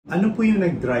Ano po yung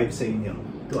nag-drive sa inyo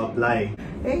to apply?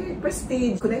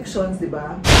 Prestige, connections, di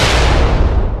ba?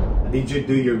 Did you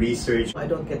do your research? I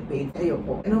don't get paid.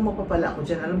 Ayoko. Ano mapapala ako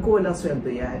dyan? Alam ko walang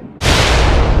sweldo yan.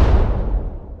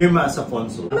 Virma as a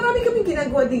consul. Marami kaming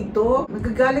ginagawa dito.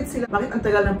 Nagagalit sila. Bakit ang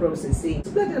tagal ng processing?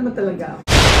 Suplado naman talaga ako.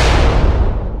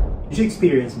 Did you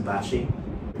experience bashing?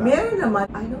 Meron naman.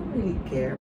 I don't really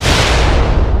care.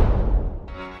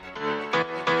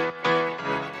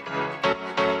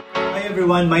 Hi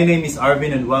everyone, my name is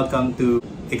Arvin and welcome to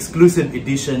exclusive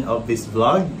edition of this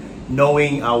vlog,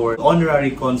 knowing our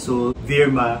Honorary Consul,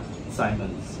 Virma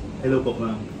Symons. Hello po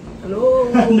ma'am. Hello!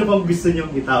 Ano bang gusto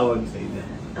niyong itawag sa inyo?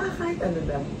 Kahit ano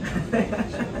lang.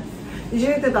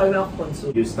 Usually tatawag na ako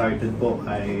consul. You started po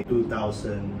ay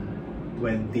 2020,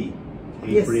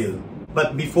 April. Yes.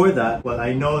 But before that, well,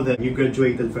 I know that you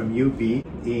graduated from UP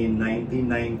in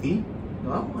 1990.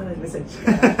 Wow, nag-research.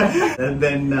 And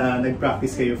then,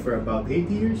 nag-practice kayo for about 8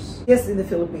 years? Yes, in the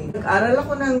Philippines. Nag-aral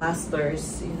ako ng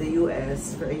Masters in the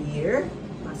US for a year.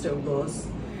 Master of Laws.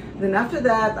 Then after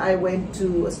that, I went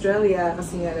to Australia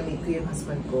kasi nga na-meet ko yung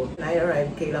husband ko. And I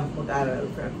arrived, kailangan ko mag-aral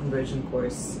for a conversion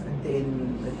course. And then,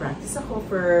 nag-practice ako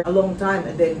for a long time.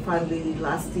 And then finally,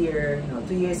 last year,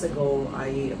 2 years ago,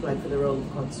 I applied for the role of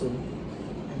consul.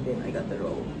 And then I got the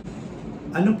role.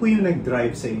 Ano po yung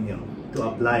nag-drive sa inyo to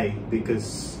apply?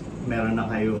 Because meron na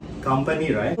kayo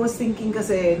company, right? I was thinking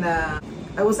kasi na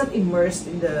I was not immersed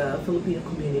in the Filipino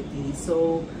community.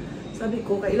 So, sabi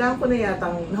ko, kailangan ko na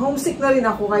yatang, homesick na rin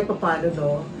ako kahit papano,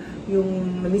 no?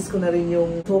 Yung, na-miss ko na rin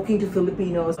yung talking to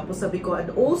Filipinos. Tapos sabi ko, and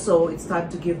also, it's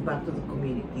time to give back to the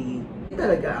community.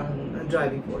 Talaga ang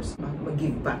driving force,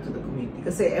 mag-give back to the community.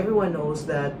 Kasi everyone knows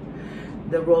that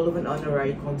the role of an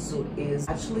honorary consul is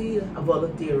actually a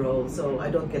volunteer role, so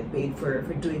I don't get paid for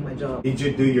doing my job. Did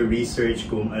you do your research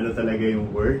kung ano talaga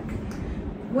yung work?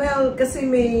 Well, kasi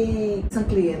may isang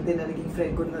kliyente na naging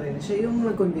friend ko na rin siya yung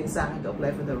nag-convince sa akin to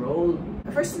apply for the role.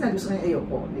 First na gusto niya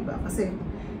ayoko, di ba? Kasi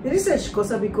ni-research ko,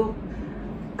 sabi ko,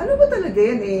 ano ba talaga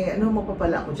yan eh? Ano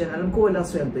mapapala ko dyan? Alam ko walang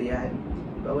sweldo yan.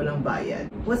 Diba? Walang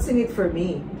bayad. What's in it for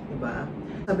me? Di ba?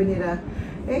 Sabi nila,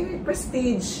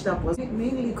 prestige, tapos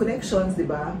mainly connections, di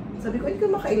ba? Sabi ko, hindi ko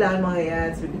makailangan mga yan.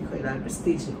 Sabi ko, kailangan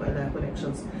prestige, hindi ko kailangan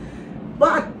connections.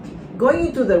 But,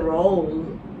 going into the role,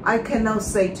 I can now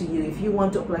say to you, if you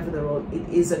want to apply for the role, it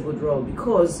is a good role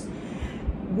because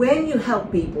when you help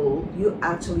people, you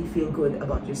actually feel good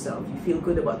about yourself. You feel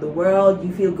good about the world. You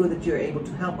feel good that you're able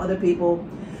to help other people.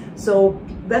 So,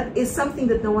 that is something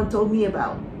that no one told me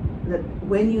about. That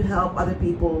when you help other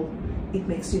people, it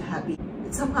makes you happy.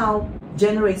 It somehow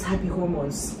generates happy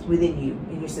hormones within you,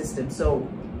 in your system. So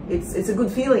it's a good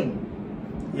feeling.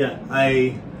 Yeah,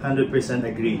 I 100%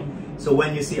 agree. So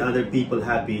when you see other people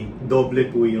happy, doble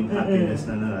po yung happiness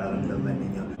na nararamdaman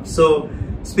ninyo. So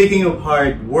speaking of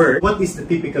hard work, what is the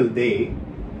typical day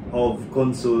of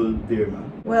Consul Virma?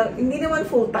 Well, hindi naman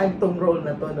full-time tong role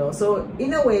na to, no? So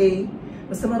in a way,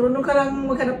 basta marunong ka lang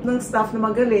maghanap ng staff na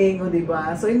magaling, o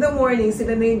diba? So in the morning,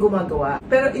 sila na yung gumagawa.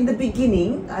 Pero in the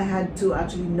beginning, I had to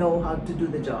actually know how to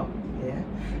do the job. Yeah?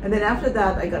 And then after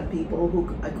that, I got people who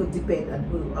I could depend on,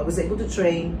 who I was able to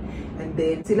train. And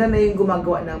then sila na yung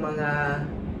gumagawa ng mga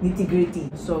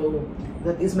nitty-gritty. So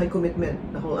that is my commitment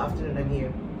the whole afternoon I'm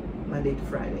here, Monday to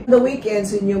Friday. The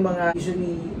weekends, yun yung mga,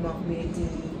 usually, mga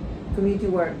community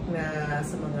work na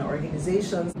sa mga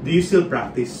organizations. Do you still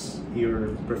practice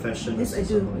your profession? Yes, I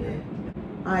do. Yeah.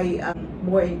 I am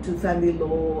more into family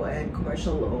law and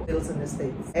commercial law, wills in the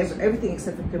States. Everything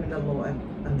except for criminal law and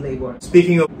labor.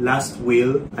 Speaking of last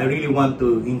will, I really want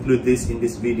to include this in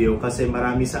this video kasi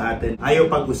marami sa atin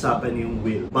ayaw pag-usapan yung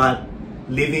will. But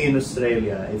living in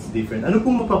Australia, it's different. Ano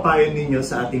pong mapapayo ninyo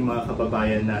sa ating mga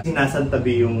kababayan na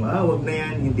sinasantabi yung, wag na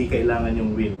yan, hindi kailangan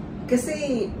yung will?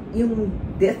 Kasi yung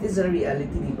death is a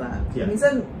reality, di ba? Yeah.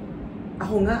 Minsan,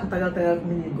 ako nga, ang tagal-tagal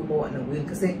kami gumawa ng will.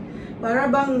 Kasi para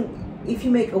bang, if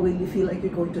you make a will, you feel like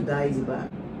you're going to die, di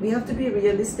ba? We have to be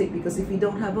realistic because if you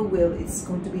don't have a will, it's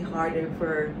going to be harder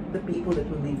for the people that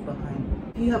will leave behind.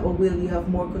 If you have a will, you have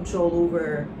more control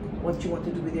over what you want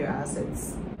to do with your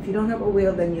assets. If you don't have a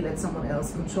will, then you let someone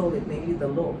else control it, maybe the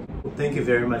law. Thank you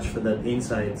very much for that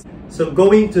insight. So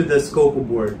going to the scope of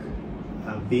work,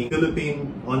 being Philippine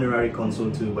Honorary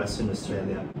Consul to Western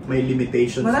Australia, may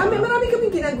limitations. Marami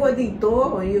kaming ginagawa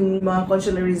dito. Yung mga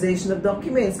consularization of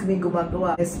documents, kaming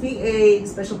gumagawa. SPA,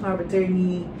 Special Power of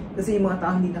Attorney, kasi yung mga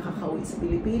tao hindi nakakauwi sa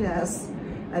Pilipinas.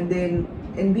 And then,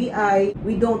 NBI,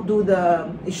 we don't do the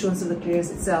issuance of the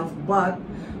clearance itself, but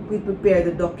we prepare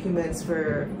the documents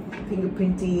for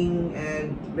fingerprinting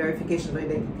and verification of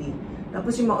identity.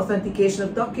 Tapos yung mga authentication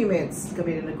of documents,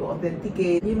 kami na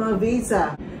nag-authenticate. Yung mga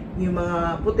visa, Yung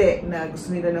mga puti na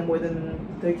gusto nila ng more than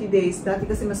 30 days, dati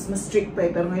kasi mas strict pa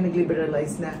pero ngayon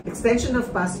nag-liberalize na. Extension of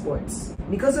passports.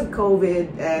 Because of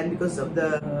COVID and because of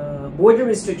the border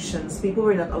restrictions, people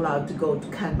were not allowed to go to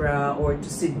Canberra or to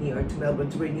Sydney or to Melbourne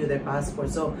to renew their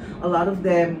passports. So a lot of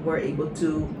them were able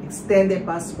to extend their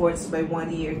passports by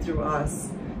 1 year through us.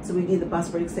 So we did the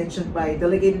passport extension by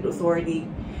delegated authority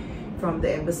from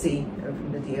the embassy or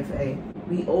from the DFA.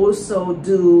 We also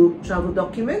do travel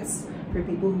documents for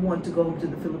people who want to go to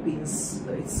the Philippines.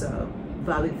 It's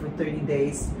valid for 30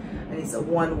 days and it's a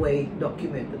one-way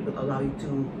document that will allow you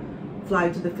to fly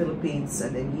to the Philippines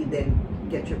and then you then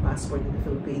get your passport in the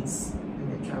Philippines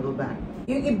and then travel back.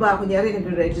 Yung iba, kunyari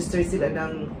nagre-register sila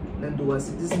ng dual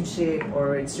citizenship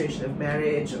or registration of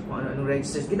marriage or kung ano-anong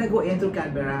registers, ginagawa yan through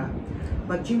Canberra.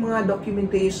 But yung mga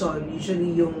documentation,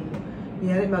 usually yung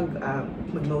kunyari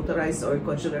mag-notarize or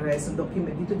consularize ng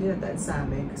document, dito dinadaan sa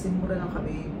amin kasi mura lang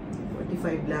kami.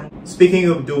 45 lang. Speaking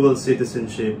of dual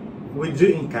citizenship, would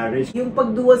you encourage? Yung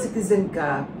pag dual citizen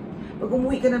ka, pag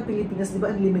umuwi ka ng Pilipinas, di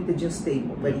ba unlimited yung stay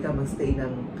mo? Pwede ka mag-stay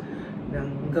ng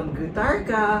mag-retire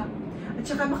ka, at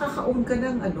saka makaka-own ka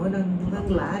ng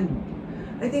land.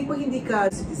 I think pag hindi ka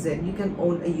citizen, you can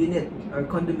own a unit or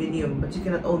condominium, but you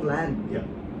cannot own land. Yeah.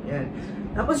 Yan.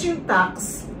 Tapos yung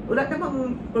tax, wala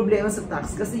namang problema sa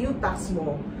tax kasi yung tax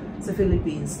mo sa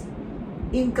Philippines,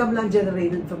 income lang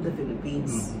generated from the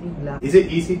Philippines. Yun lang. Is it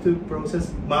easy to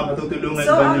process? Matutulungan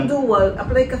so, ba ang dual,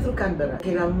 apply ka through Canberra.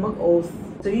 Kailangan mag-oath.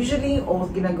 So, usually yung oath,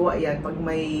 ginagawa yan pag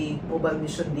may mobile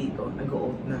mission dito,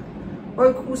 nag-oath na.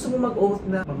 Or kung gusto mo mag-oath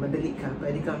na madali ka,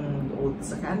 pwede kang oath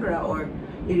sa Canberra or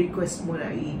i-request mo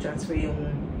na i-transfer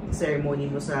yung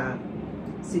ceremony mo sa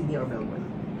Sydney or Melbourne.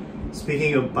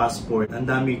 Speaking of passport, ang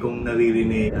dami kong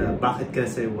naririnig, bakit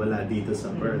kasi wala dito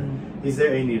sa Perth? Is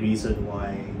there any reason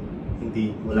why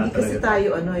hindi kasi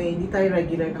tayo hindi tayo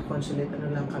regular na consulate,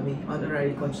 lang kami,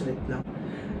 honorary consulate lang.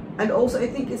 And also I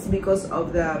think it's because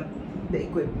of the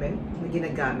equipment na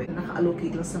ginagamit.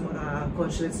 Naka-allocate lang sa mga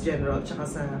consulates general tsaka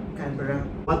sa Canberra.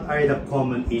 What are the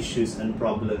common issues and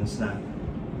problems na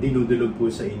dinudulog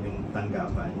po sa inyong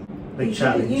tanggapan? Like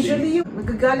usually yung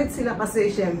nagagalit sila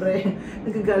kasi syempre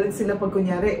nagagalit sila pag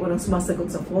kunyari walang sumasagot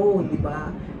sa phone, di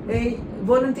ba? Eh,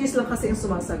 volunteers lang kasi yung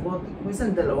sumasagot.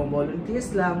 Minsan 2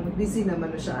 volunteers lang, busy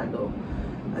naman masyado.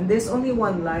 And there's only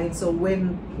one line, so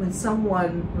when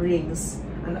someone rings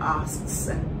and asks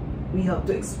and we have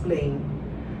to explain,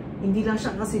 hindi lang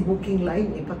siya kasi booking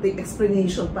line, pati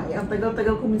explanation pa. Ang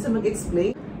tagal-tagal ko minsan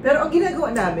mag-explain. Pero ang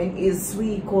ginagawa namin is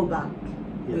we call back.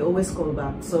 We always call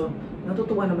back. So,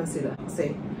 natutuwa naman sila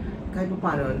kasi kahit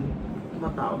paano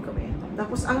tumatawag kami.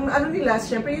 Tapos ang nila,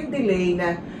 syempre yung delay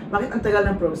na bakit ang tagal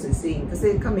ng processing?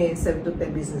 Kasi kami 7 to 10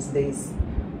 business days.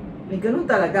 May ganun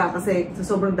talaga kasi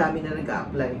sobrang dami na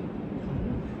nag-a-apply.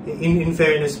 In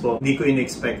fairness po, hindi ko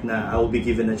in-expect na I will be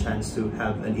given a chance to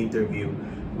have an interview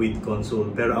with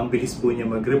Consul. Pero ang bilis po niya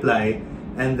mag-reply.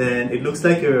 And then, it looks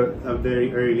like you're a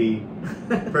very early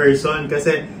person.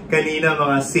 Kasi kanina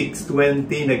mga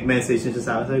 6:20 nag-message na siya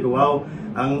sa akin. Sabi ko, wow,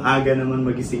 ang aga naman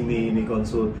magising ni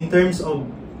Consul. In terms of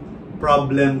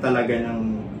problem talaga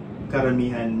ng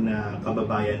karamihan na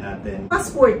kababayan natin.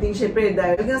 Passporting, syempre,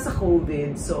 dahil nga sa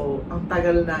COVID, so ang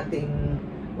tagal nating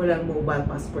walang mobile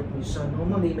passport mission.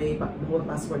 Normally, may mobile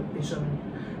passport mission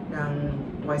ng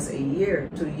twice a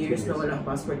year. 2 years na walang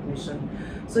passport mission.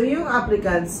 So yung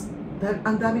applicants,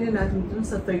 ang dami na natin dito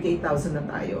sa 38,000 na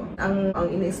tayo. Ang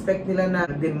in-expect nila na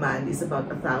demand is about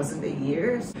 1,000 a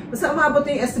year. Basta umabot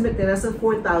yung estimate nila sa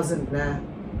 4,000 na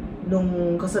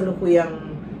nung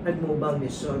kasalukuyang nag-mobile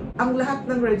mission. Ang lahat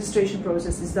ng registration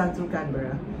process is done through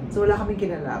Canberra. So wala kaming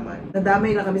kinalaman.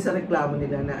 Nadamay na kami sa reklamo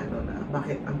nila na na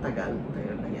bakit ang tagal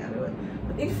kaya nangyari.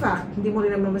 But in fact, hindi mo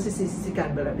rin naman masisisi si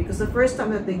Canberra because the first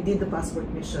time that they did the passport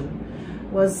mission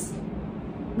was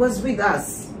with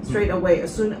us straight away. As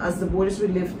soon as the borders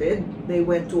were lifted, they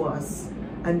went to us.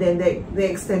 And then they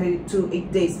extended it to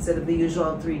 8 days instead of the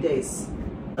usual 3 days.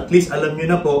 At least alam nyo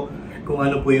na po kung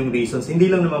ano po yung reasons. Hindi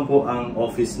lang naman po ang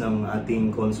office ng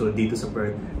ating consul dito sa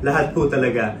Perth. Lahat po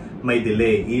talaga may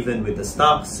delay. Even with the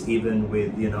stocks, even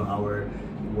with our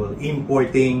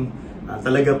importing.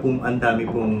 Talaga pong ang dami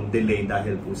pong delay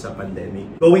dahil po sa pandemic.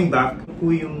 Going back, po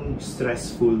yung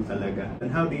stressful talaga. And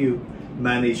how do you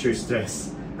manage your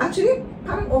stress? Actually,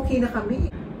 parang okay na kami.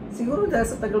 Siguro dahil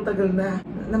sa tagal-tagal na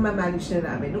ma-manage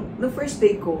na namin. Nung first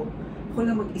day ko, ako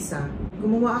lang mag-isa.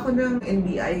 Gumawa ako ng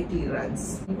NBI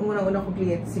clearance. Yung unang-unang kong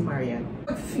kliyente si Marian.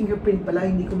 Fingerprint pala,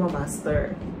 hindi ko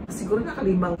ma-master. Siguro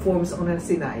nakalimang forms ako na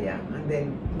sinayang. And then,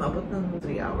 umabot ng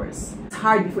 3 hours. It's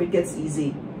hard before it gets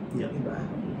easy. Yeah. Diba?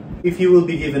 If you will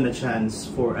be given a chance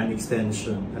for an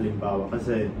extension, halimbawa,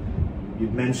 kasi You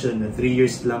mentioned na 3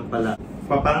 years lang pala.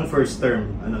 Parang first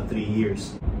term, 3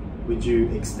 years. Would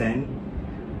you extend?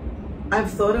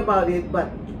 I've thought about it, but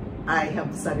I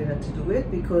have decided not to do it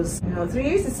because 3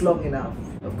 years is long enough.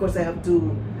 Of course, I have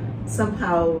to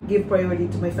somehow give priority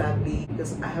to my family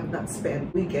because I have not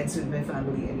spent weekends with my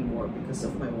family anymore because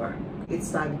of my work. It's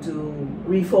time to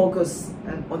refocus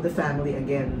on the family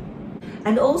again.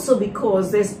 And also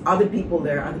because there's other people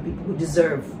there, other people who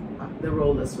deserve the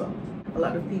role as well. A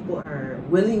lot of people are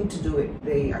willing to do it.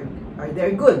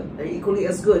 They're good. They're equally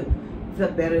as good, if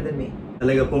not better than me.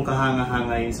 Talaga pong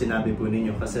kahanga-hanga yung sinabi po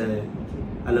ninyo kasi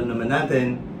alam naman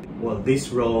natin, well,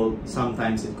 this role,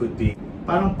 sometimes it could be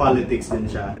parang politics din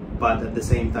siya. But at the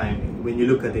same time, when you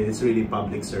look at it, it's really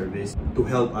public service to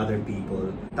help other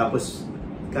people. Tapos,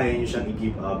 kaya nyo siyang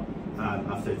i-give up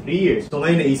after 3 years. So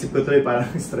ngayon naisip ko tuloy parang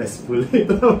stressful.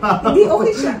 Hindi,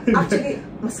 okay siya. Actually,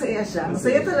 masaya siya.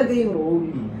 Masaya talaga yung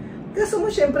role. Kasi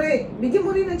mo, syempre, bigyan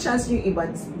mo rin ng chance yung iba,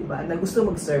 di ba, na gusto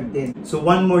mag-serve din. So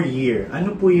 1 more year,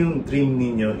 ano po yung dream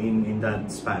ninyo in that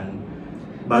span?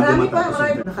 Bago Marami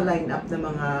naka-line up na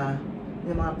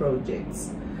mga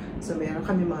projects. So meron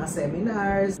kami mga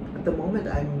seminars. At the moment,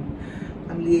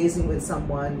 I'm liaising with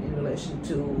someone in relation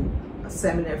to a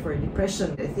seminar for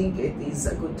depression. I think it is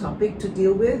a good topic to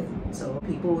deal with. So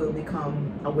people will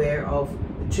become aware of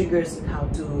the triggers and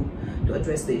how to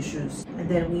address the issues. And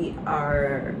then we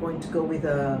are going to go with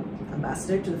an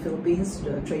ambassador to the Philippines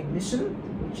to the trade mission,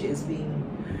 which is being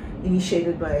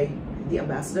initiated by the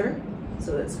ambassador.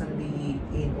 So that's going to be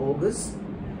in August.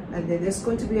 And then there's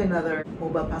going to be another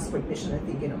mobile passport mission, I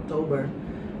think, in October,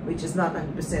 which is not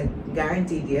 100%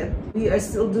 guaranteed yet. We are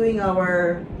still doing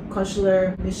our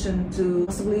consular mission to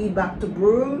possibly back to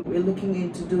Broome. We're looking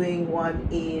into doing one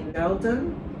in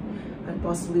Carlton and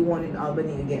possibly one in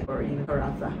Albany again, or in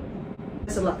Karatha.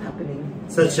 There's a lot happening.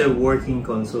 Such a working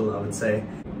consul, I would say.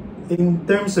 In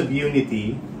terms of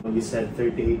unity, you said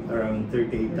around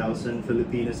 38,000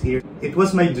 Filipinos here. It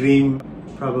was my dream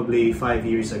probably 5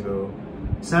 years ago.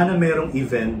 Sana merong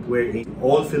event where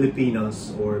all Filipinos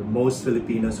or most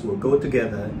Filipinos will go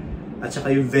together at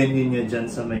saka yung venue niya dyan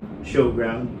sa may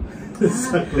showground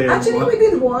sa Claremont. Actually, we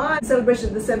did one celebration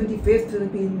of the 75th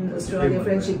Philippine Australia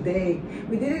Friendship Day.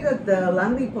 We did it at the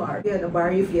Langley Park. We had a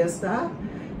barrio fiesta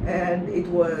and it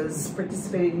was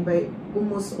participated by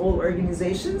almost all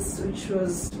organizations, which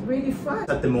was really fun.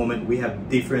 At the moment, we have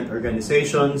different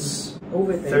organizations,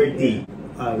 over 30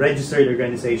 registered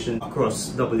organizations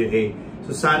across WA.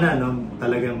 So sana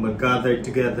talagang mag-gather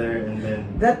together and then...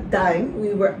 That time,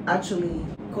 we were actually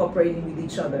cooperating with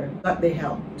each other. Got their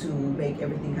help to make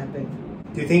everything happen.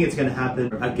 Do you think it's gonna happen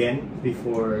again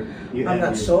before you I'm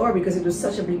not sure because it was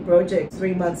such a big project,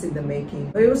 3 months in the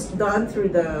making. But it was done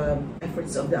through the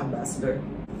efforts of the ambassador.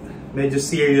 Medyo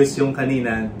serious yung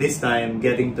kanina, this time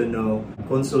getting to know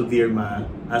Consul Virma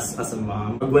as a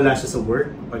mom. Pag wala siya sa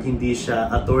work, pag hindi siya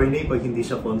attorney, pag hindi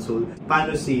siya consul,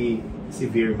 paano si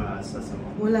Virma as a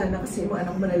mom? Wala na kasi mo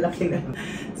anak malalaki na.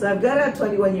 So I've got a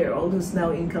 21-year-old who's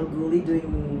now in Kalgoorlie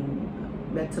doing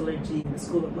metallurgy in the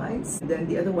School of Mines. And then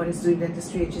the other one is doing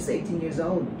dentistry and she's 18 years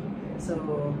old. So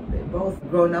they're both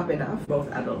grown up enough,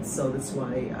 both adults. So that's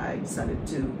why I decided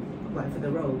to apply for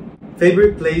the role.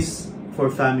 Favorite place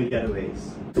for family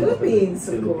getaways? Philippines,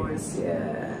 of course,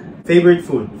 yeah. Favorite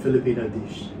food, Filipino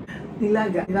dish?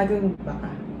 Nilagang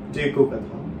baka. Do you cook at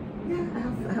home? Yeah, I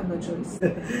have no choice.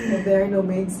 There are no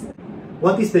maids.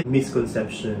 What is the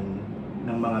misconception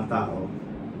ng mga tao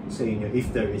sa inyo, if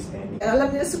there is any?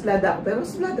 Alam nila suplada ako, pero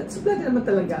suplada naman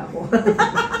talaga ako.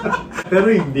 Pero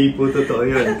hindi po totoo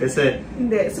yun, kasi...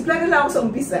 Hindi, suplada lang ako sa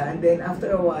umpisa, and then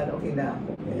after a while, okay na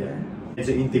ako. Yeah.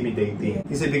 It's intimidating.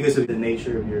 Is it because of the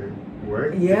nature of your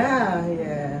work? Yeah.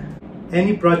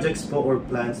 Any projects po or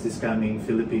plans this coming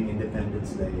Philippine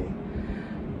Independence Day?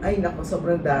 Ay nako,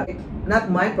 sobrang dami. Not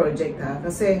my project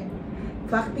kasi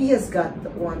FACPI has got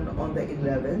one on the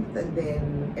 11th, and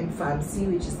then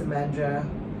MFAMC, which is the Mandra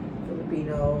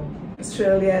Filipino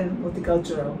Australian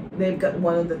Multicultural, they've got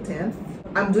one on the 10th.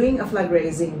 I'm doing a flag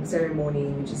raising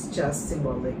ceremony, which is just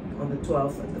symbolic, on the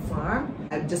 12th at the farm.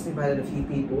 I've just invited a few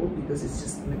people because it's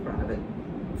just in a private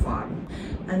farm.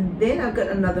 And then I've got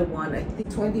another one, I think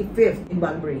 25th in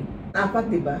Bunbury. Apat,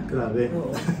 diba? Grabe.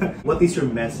 Oh. What is your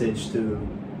message to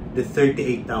the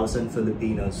 38,000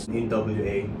 Filipinos in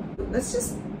WA? Let's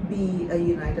just be a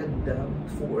united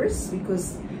force,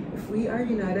 because if we are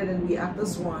united and we act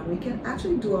as one, we can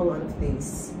actually do a lot of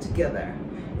things together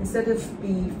instead of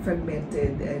be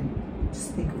fragmented and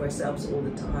just think of ourselves all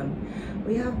the time.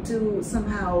 We have to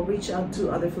somehow reach out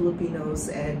to other Filipinos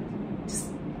and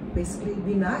just basically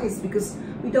be nice, because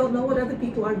we don't know what other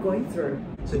people are going through.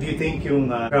 So do you think yung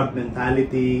crab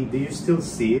mentality, do you still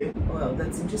see it? Well,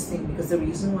 that's interesting because the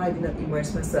reason why I did not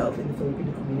immerse myself in the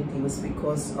Filipino community was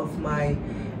because of my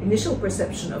initial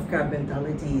perception of crab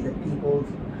mentality, that people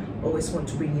always want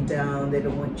to bring you down, they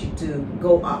don't want you to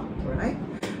go up, right?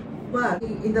 But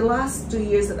in the last 2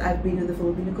 years that I've been in the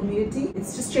Filipino community,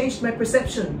 it's just changed my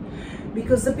perception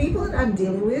because the people that I'm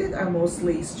dealing with are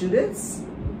mostly students,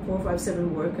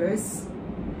 457 workers,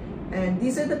 and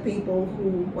these are the people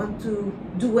who want to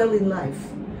do well in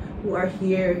life, who are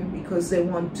here because they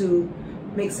want to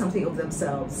make something of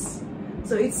themselves.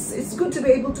 So it's good to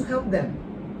be able to help them.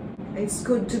 It's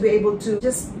good to be able to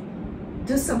just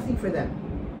do something for them.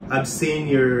 I've seen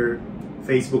your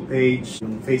Facebook page,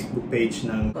 yung Facebook page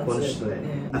ng Consulate.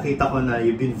 Yeah. Nakita ko na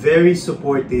you've been very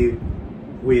supportive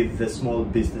with the small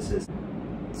businesses.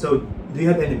 So, do you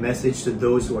have any message to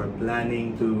those who are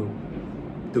planning to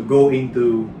go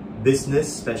into business,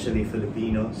 especially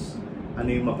Filipinos? Ano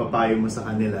yung mapapayo mo sa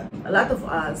kanila? A lot of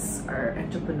us are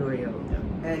entrepreneurial,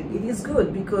 and it is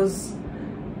good because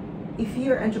if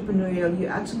you're entrepreneurial, you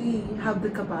actually have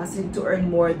the capacity to earn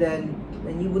more than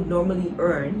you would normally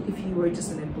earn if you were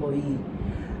just an employee.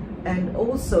 And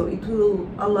also, it will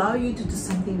allow you to do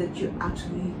something that you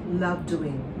actually love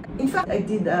doing. In fact, I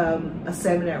did a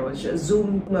seminar, which a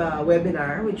Zoom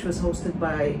webinar, which was hosted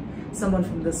by someone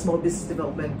from the Small Business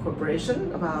Development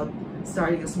Corporation about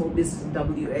starting a small business in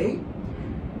WA.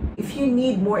 If you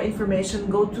need more information,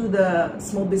 go to the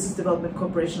Small Business Development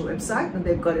Corporation website, and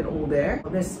they've got it all there.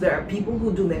 There are people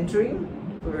who do mentoring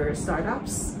for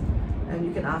startups, and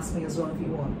you can ask me as well if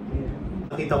you want.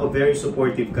 Nakita ko very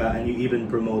supportive ka, and you even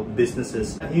promote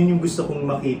businesses. Yun yung gusto kong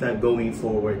makita going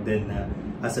forward din na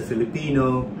as a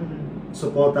Filipino,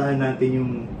 supportahan natin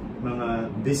yung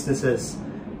mga businesses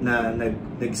na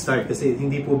nag-start kasi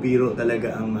hindi po biro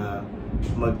talaga ang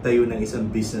magtayo ng isang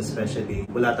business, especially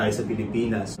wala tayo sa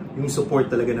Pilipinas. Yung support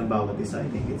talaga ng bawat isa, I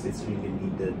think it's really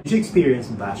needed. Did you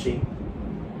experience bashing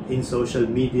in social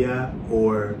media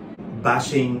or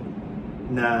bashing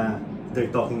na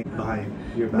they're talking behind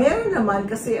your back? Meron naman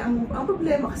kasi ang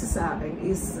problema kasi sa akin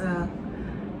is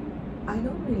I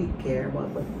don't really care about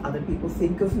what other people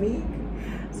think of me.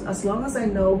 So as long as I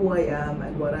know who I am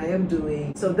and what I am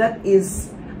doing. So that is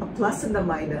a plus and a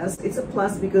minus. It's a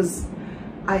plus because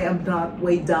I am not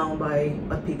weighed down by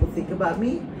what people think about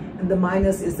me. And the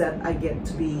minus is that I get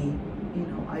to be, you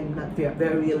know, I'm not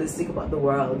very realistic about the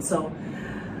world. So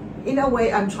in a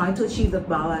way, I'm trying to achieve that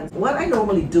balance. What I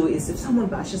normally do is if someone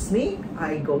bashes me,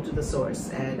 I go to the source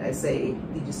and I say,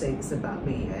 did you say this about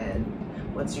me? And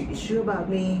what's your issue about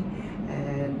me?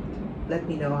 And let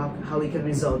me know how we can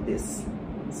resolve this.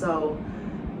 So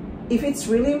if it's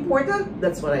really important,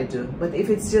 that's what I do. But if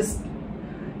it's just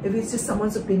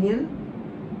someone's opinion,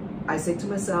 I say to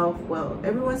myself, well,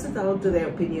 everyone's entitled to their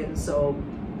opinion, so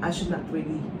I should not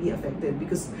really be affected,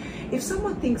 because if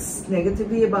someone thinks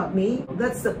negatively about me,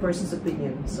 that's the person's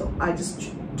opinion. So I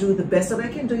just do the best that I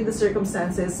can do in the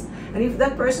circumstances, and if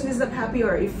that person is not happy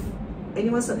or if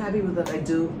anyone's not happy with what I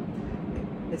do,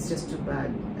 it's just too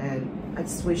bad. And I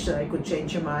just wish that I could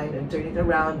change your mind and turn it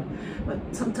around, but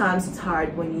sometimes it's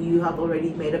hard when you have already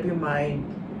made up your mind.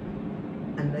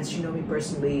 Unless you know me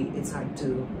personally, it's hard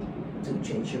to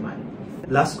change your mind.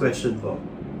 Last question po.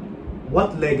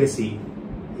 What legacy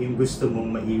yung gusto mong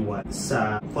maiwan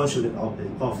sa Consulate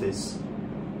office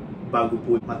bago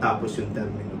po matapos yung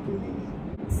termino po ninyo?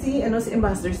 Si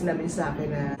ambassador sinabi sa akin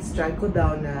na strike ko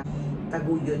down na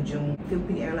taguyod yung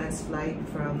Philippine Airlines flight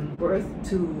from Perth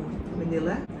to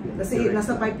Manila. Kasi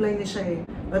nasa pipeline na siya eh.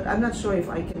 But I'm not sure if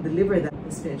I can deliver that.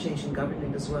 There's been a change in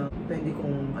government as well. Depende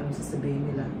kung ano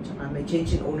sasabihin nila. Tsaka may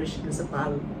change in ownership na sa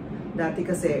PAL. Dati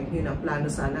kasi, yun ang plano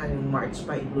sana, yung March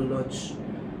pa i-launch,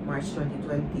 March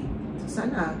 2020. So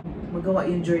sana, magawa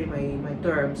yun during my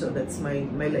term. So that's my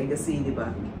legacy, di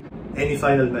ba? Any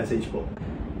final message po?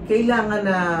 Kailangan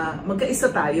na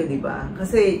magkaisa tayo, di ba?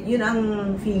 Kasi yun ang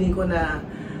feeling ko na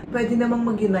pwede namang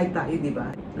mag-unite tayo, di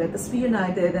ba? Let us be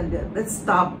united and let's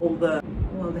stop all the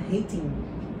hating.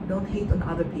 Don't hate on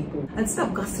other people. And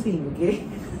stop gossiping, okay?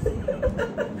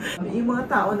 Yung mga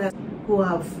tao na who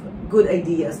have good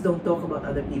ideas don't talk about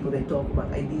other people. They talk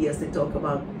about ideas. They talk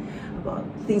about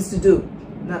things to do,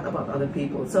 not about other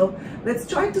people. So let's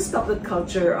try to stop that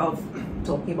culture of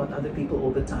talking about other people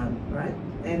all the time, right?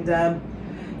 And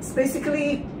it's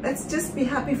basically, let's just be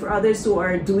happy for others who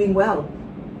are doing well.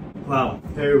 Wow,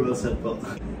 very well said po.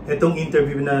 Itong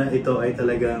interview na ito ay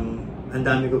talagang ang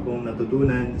dami ko pong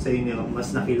natutunan sa inyo.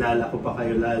 Mas nakilala ko pa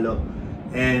kayo lalo.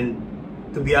 And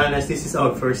to be honest, this is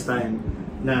our first time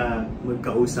na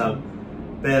magkausap.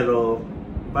 Pero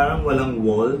parang walang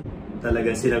wall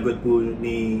Talaga sinagot po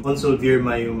ni Consul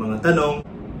Virma yung mga tanong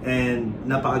and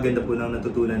napakaganda po ng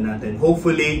natutunan natin.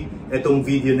 Hopefully, itong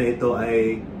video na ito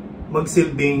ay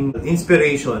magsilbing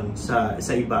inspiration sa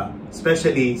iba,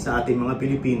 especially sa ating mga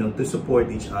Pilipino to support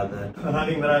each other.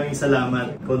 Maraming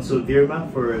salamat, Consul Virma,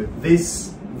 for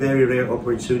this very rare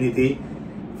opportunity,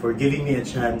 for giving me a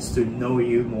chance to know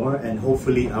you more, and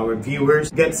hopefully our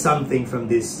viewers get something from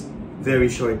this very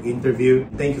short interview.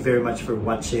 Thank you very much for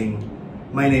watching.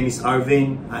 My name is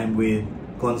Arvin. I'm with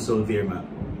Consul Virma.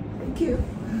 Thank you.